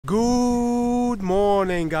Good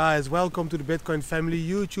morning, guys. Welcome to the Bitcoin Family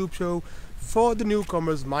YouTube show. For the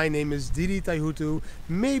newcomers, my name is Didi Taihuttu.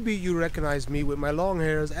 Maybe you recognize me with my long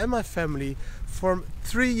hairs and my family. From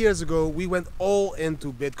 3 years ago, we went all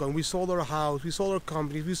into Bitcoin. We sold our house, we sold our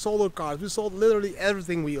companies, we sold our cars, we sold literally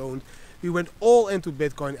everything we owned. We went all into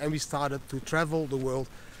Bitcoin and we started to travel the world.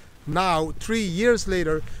 Now, 3 years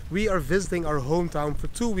later, we are visiting our hometown for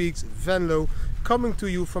 2 weeks, Venlo, coming to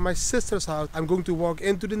you from my sister's house. I'm going to walk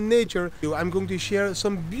into the nature. I'm going to share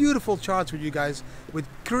some beautiful charts with you guys with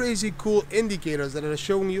crazy cool indicators that are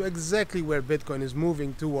showing you exactly where Bitcoin is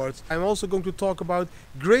moving towards. I'm also going to talk about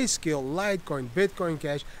Grayscale, Litecoin, Bitcoin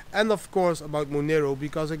Cash, and of course about Monero,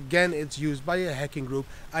 because again it's used by a hacking group.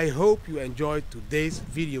 I hope you enjoyed today's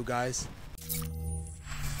video, guys.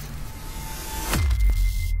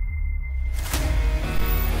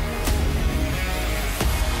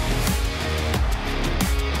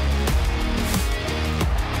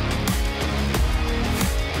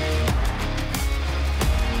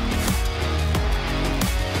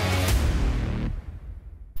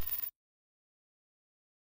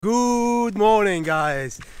 Good morning,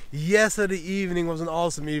 guys. Yesterday evening was an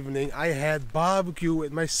awesome evening. I had barbecue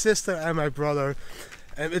with my sister and my brother,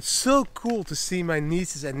 and it's so cool to see my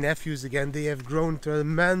nieces and nephews again. They have grown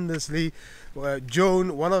tremendously.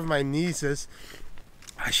 Joan, one of my nieces,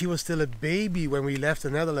 she was still a baby when we left the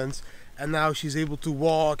Netherlands, and now she's able to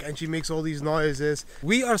walk and she makes all these noises.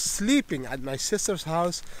 We are sleeping at my sister's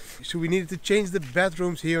house, so we needed to change the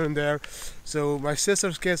bedrooms here and there. So my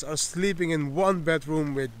sister's kids are sleeping in one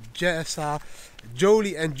bedroom with Jessa.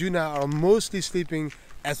 Jolie and Juna are mostly sleeping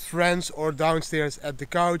as friends or downstairs at the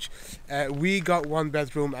couch. We got one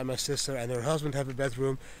bedroom, and my sister and her husband have a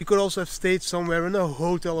bedroom. We could also have stayed somewhere in a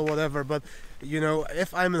hotel or whatever, but you know,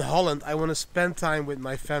 if I'm in Holland, I want to spend time with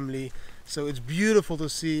my family. So it's beautiful to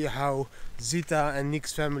see how Zita and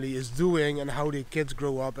Nick's family is doing and how their kids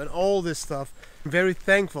grow up and all this stuff. I'm very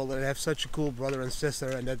thankful that I have such a cool brother and sister,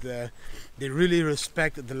 and that they really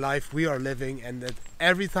respect the life we are living, and that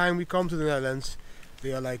every time we come to the Netherlands,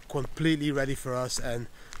 they are like completely ready for us and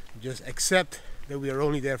just accept that we are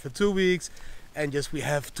only there for 2 weeks, and just we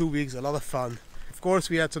have 2 weeks, a lot of fun. Of course,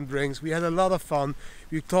 we had some drinks, we had a lot of fun.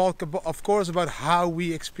 We talked about, of course, about how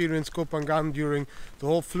we experienced Kopangan during the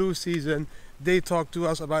whole flu season. They talked to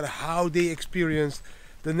us about how they experienced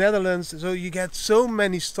the Netherlands. So you get so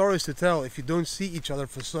many stories to tell if you don't see each other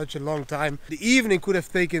for such a long time. The evening could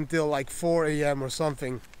have taken till like 4 AM or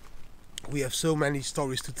something. We have so many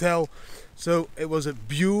stories to tell. So it was a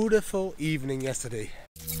beautiful evening yesterday.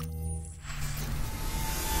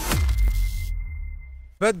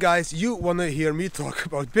 But guys, you want to hear me talk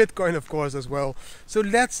about Bitcoin, of course, as well. So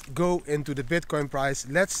let's go into the Bitcoin price.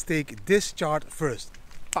 Let's take this chart first.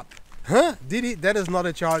 Pop. Huh? Didi, that is not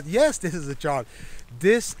a chart. Yes, this is a chart.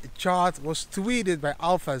 This chart was tweeted by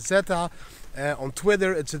Alpha Zeta on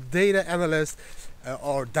Twitter. It's a data analyst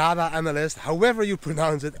or data analyst, however you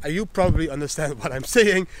pronounce it. You probably understand what I'm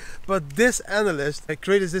saying. But this analyst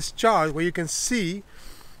created this chart where you can see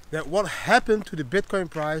that what happened to the Bitcoin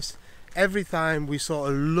price every time we saw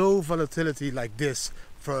a low volatility like this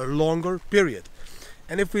for a longer period.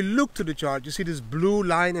 And if we look to the chart, you see this blue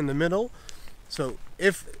line in the middle. So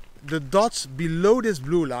if the dots below this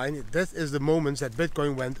blue line, that is the moments that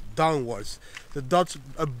Bitcoin went downwards. The dots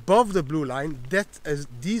above the blue line,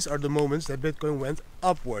 these are the moments that Bitcoin went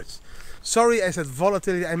upwards. Sorry, I said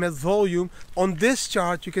volatility, I meant volume. On this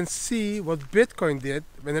chart you can see what Bitcoin did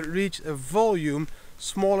when it reached a volume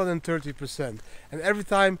smaller than 30%. And every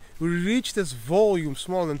time we reach this volume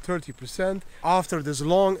smaller than 30%, after this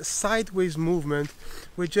long sideways movement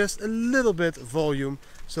with just a little bit volume,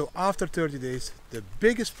 so after 30 days, the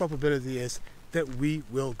biggest probability is that we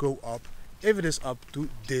will go up if it is up to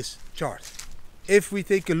this chart. If we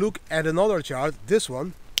take a look at another chart, this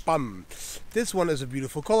one, bam! This one is a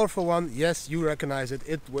beautiful colorful one. Yes, you recognize it.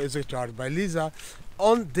 It was a chart by Lisa.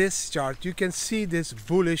 On this chart you can see this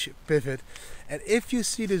bullish pivot, and if you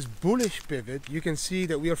see this bullish pivot, you can see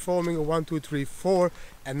that we are forming a 1, 2, 3, 4,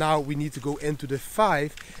 and now we need to go into the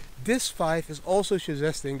 5. This 5 is also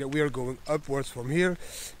suggesting that we are going upwards from here,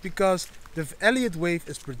 because the Elliott wave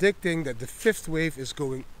is predicting that the 5th wave is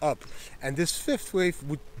going up, and this 5th wave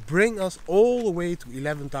would bring us all the way to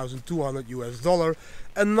 $11,200 US.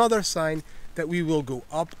 Another sign that we will go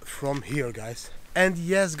up from here, guys. And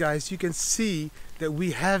yes, guys, you can see that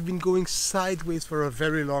we have been going sideways for a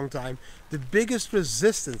very long time. The biggest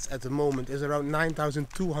resistance at the moment is around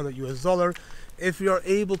 $9,200 US. If we are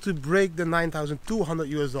able to break the $9,200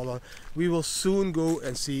 US, we will soon go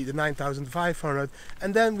and see the 9,500,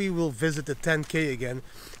 and then we will visit the 10K again,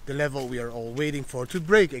 the level we are all waiting for to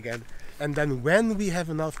break again. and then when we have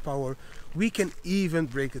enough power, we can even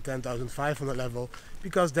break the 10,500 level,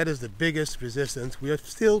 because that is the biggest resistance we have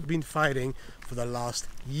still been fighting for the last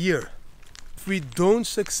year. If we don't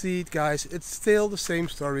succeed, guys, it's still the same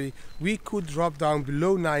story. We could drop down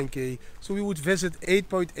below 9k, so we would visit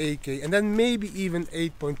 8.8k and then maybe even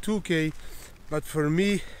 8.2k. But for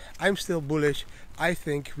me, I'm still bullish. I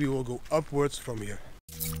think we will go upwards from here.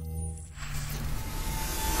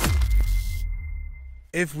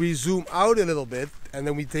 If we zoom out a little bit and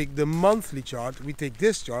then we take the monthly chart, we take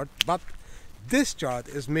this chart, but this chart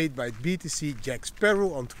is made by BTC Jack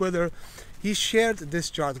Sparrow on Twitter. He shared this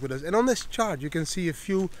chart with us, and on this chart you can see a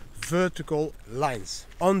few vertical lines.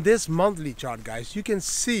 On this monthly chart, guys, you can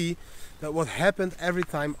see that what happened every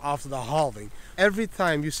time after the halving. Every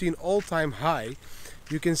time you see an all-time high,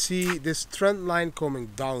 you can see this trend line coming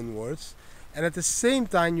downwards, and at the same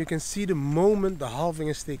time you can see the moment the halving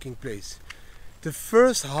is taking place. The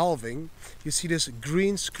first halving, you see this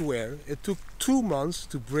green square, it took 2 months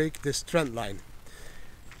to break this trend line.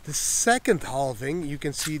 The second halving, you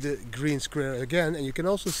can see the green square again, and you can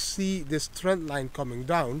also see this trend line coming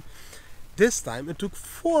down. This time it took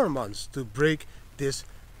 4 months to break this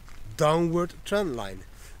downward trend line.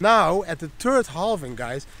 Now at the third halving,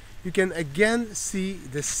 guys, you can again see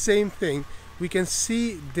the same thing. We can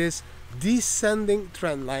see this descending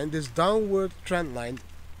trend line, this downward trend line,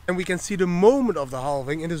 and we can see the moment of the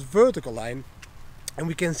halving in this vertical line, and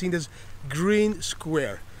we can see this green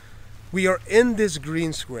square. We are in this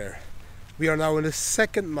green square. We are now in the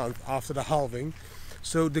second month after the halving.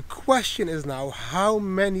 So the question is now, how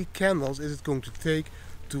many candles is it going to take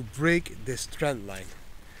to break this trend line?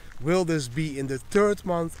 Will this be in the third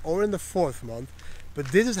month or in the fourth month? But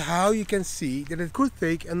this is how you can see that it could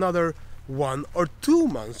take another 1 or 2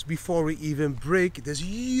 months before we even break this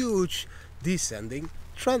huge descending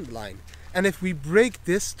trend line. And if we break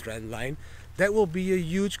this trend line, that will be a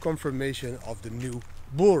huge confirmation of the new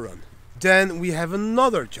bull run. Then we have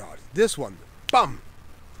another chart, this one, bam!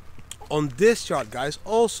 On this chart, guys,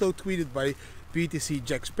 also tweeted by BTC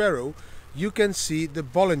Jack Sparrow, you can see the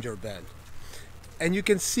Bollinger Band. And you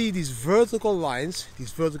can see these vertical lines,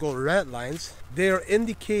 these vertical red lines, they are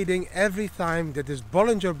indicating every time that this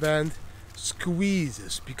Bollinger Band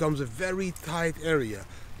squeezes, becomes a very tight area.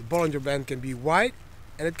 The Bollinger Band can be wide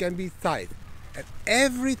and it can be tight. And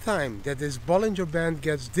every time that this Bollinger Band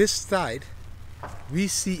gets this tight, we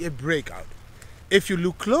see a breakout. If you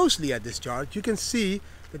look closely at this chart, you can see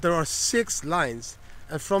that there are 6 lines,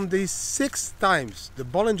 and from these 6 times the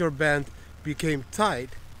Bollinger Band became tight,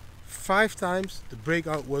 5 times the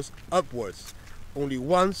breakout was upwards. Only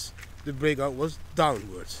once the breakout was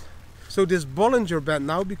downwards. So this Bollinger Band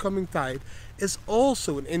now becoming tight is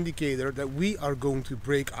also an indicator that we are going to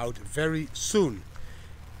break out very soon.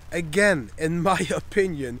 Again, in my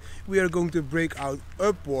opinion, we are going to break out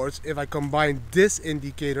upwards if I combine this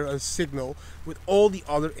indicator and signal with all the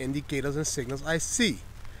other indicators and signals I see.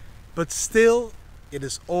 But still, it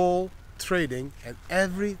is all trading and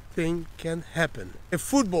everything can happen. In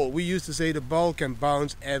football, we used to say the ball can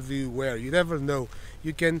bounce everywhere. You never know.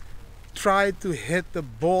 You can try to hit the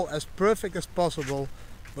ball as perfect as possible,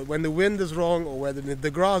 but when the wind is wrong or when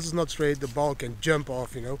the grass is not straight, the ball can jump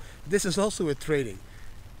off, you know. This is also with trading.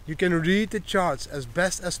 You can read the charts as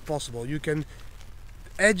best as possible. You can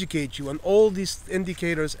educate you on all these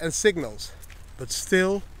indicators and signals, but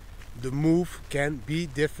still the move can be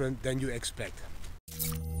different than you expect.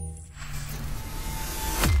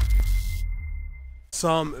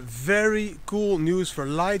 Some very cool news for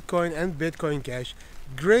Litecoin and Bitcoin Cash.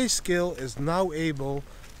 Grayscale is now able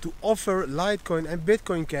to offer Litecoin and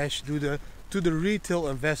Bitcoin Cash to the retail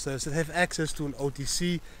investors that have access to an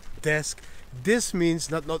OTC desk. This means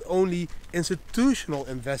that not only institutional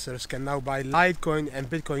investors can now buy Litecoin and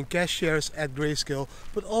Bitcoin Cash shares at Grayscale,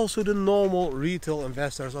 but also the normal retail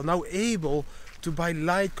investors are now able to buy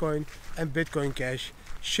Litecoin and Bitcoin Cash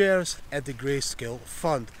shares at the Grayscale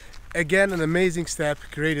fund. Again, an amazing step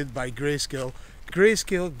created by Grayscale.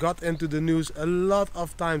 Grayscale got into the news a lot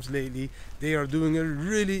of times lately. They are doing a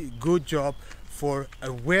really good job for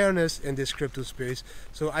awareness in this crypto space.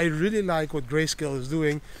 So I really like what Grayscale is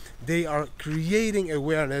doing. They are creating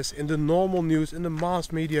awareness in the normal news, in the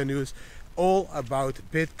mass media news, all about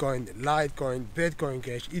Bitcoin, Litecoin, Bitcoin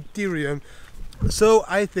Cash, Ethereum. So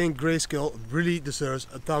I think Grayscale really deserves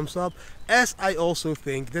a thumbs up, as I also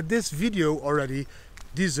think that this video already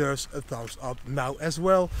deserves a thumbs up now as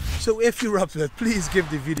well. So if you're up to that, please give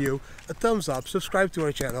the video a thumbs up, subscribe to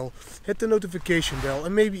our channel, hit the notification bell,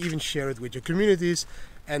 and maybe even share it with your communities,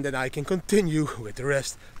 and then I can continue with the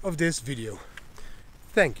rest of this video.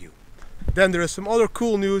 Thank you. Then there is some other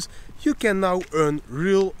cool news. You can now earn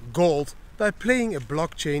real gold by playing a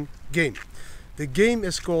blockchain game. The game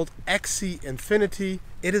is called Axie Infinity.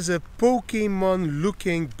 It is a Pokemon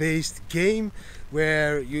looking based game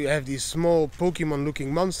where you have these small Pokemon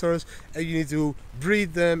looking monsters and you need to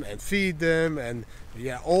breed them and feed them and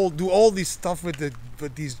do all this stuff with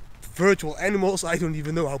these virtual animals. I don't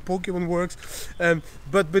even know how Pokemon works,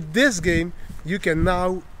 but with this game you can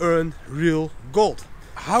now earn real gold.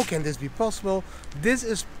 How can this be possible? This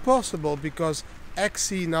is possible because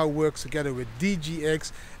Axie now works together with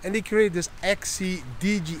DGX and they create this Axie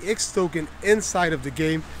DGX token inside of the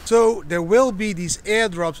game. So there will be these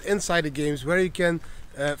airdrops inside the games where you can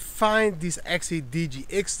find these Axie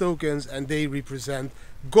DGX tokens, and they represent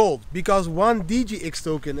gold because one DGX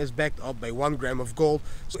token is backed up by 1 gram of gold.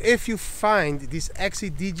 So if you find these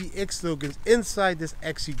Axie DGX tokens inside this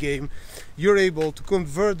Axie game, you're able to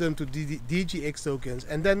convert them to DGX tokens,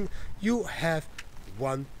 and then you have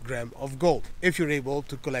 1 gram of gold if you're able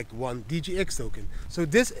to collect 1 DGX token. So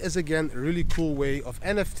this is again a really cool way of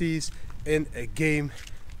NFTs in a game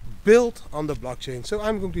built on the blockchain. So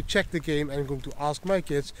I'm going to check the game and I'm going to ask my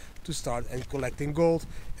kids to start and collecting gold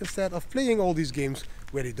instead of playing all these games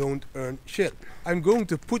where they don't earn shit. I'm going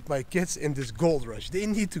to put my kids in this gold rush. They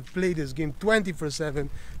need to play this game 24/7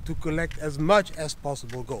 to collect as much as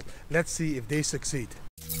possible gold. Let's see if they succeed.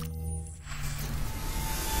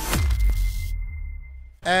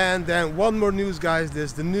 And then one more news, guys.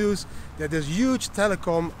 There's the news that this huge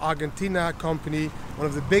telecom Argentina company, one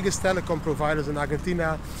of the biggest telecom providers in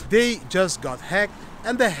Argentina, they just got hacked,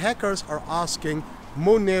 and the hackers are asking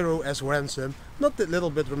Monero as ransom. Not a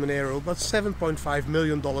little bit of Monero, but $7.5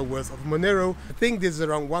 million worth of Monero. I think this is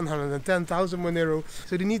around 110,000 Monero.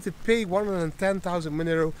 So they need to pay 110,000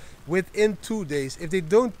 Monero within 2 days. If they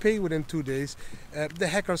don't pay within 2 days, the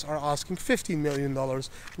hackers are asking $15 million,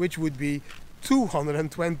 which would be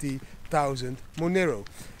 220,000 Monero.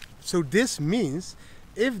 So this means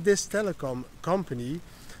if this telecom company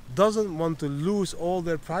doesn't want to lose all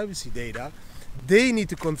their privacy data, they need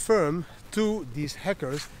to confirm to these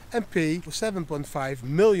hackers and pay $7.5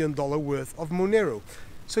 million worth of Monero.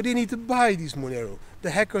 So they need to buy these Monero.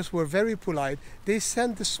 The hackers were very polite. They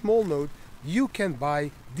sent a small note. You can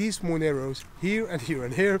buy these Moneros here and here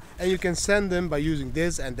and here, and you can send them by using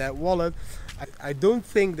this and that wallet. I don't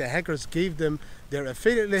think the hackers gave them their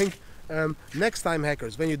affiliate link. Next time,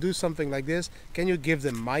 hackers, when you do something like this, can you give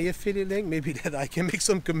them my affiliate link? Maybe that I can make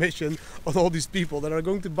some commission on all these people that are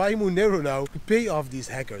going to buy Monero now to pay off these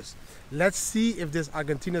hackers. Let's see if this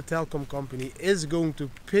Argentina telecom company is going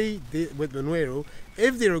to pay with Monero.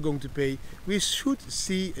 If they are going to pay, we should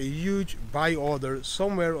see a huge buy order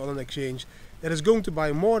somewhere on an exchange that is going to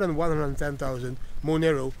buy more than 110,000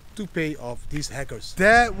 Monero to pay off these hackers.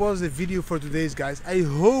 That was the video for today's, guys. I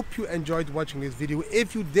hope you enjoyed watching this video.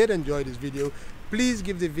 If you did enjoy this video, please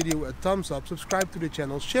give the video a thumbs up, subscribe to the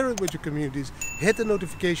channel, share it with your communities, hit the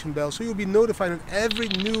notification bell so you'll be notified on every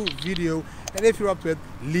new video, and if you're up to it,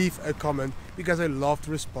 leave a comment because I love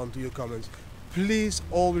to respond to your comments. Please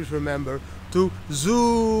always remember to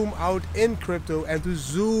zoom out in crypto and to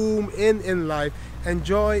zoom in life.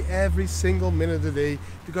 Enjoy every single minute of the day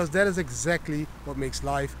because that is exactly what makes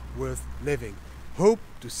life worth living. Hope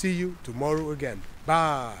to see you tomorrow again.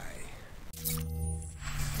 Bye.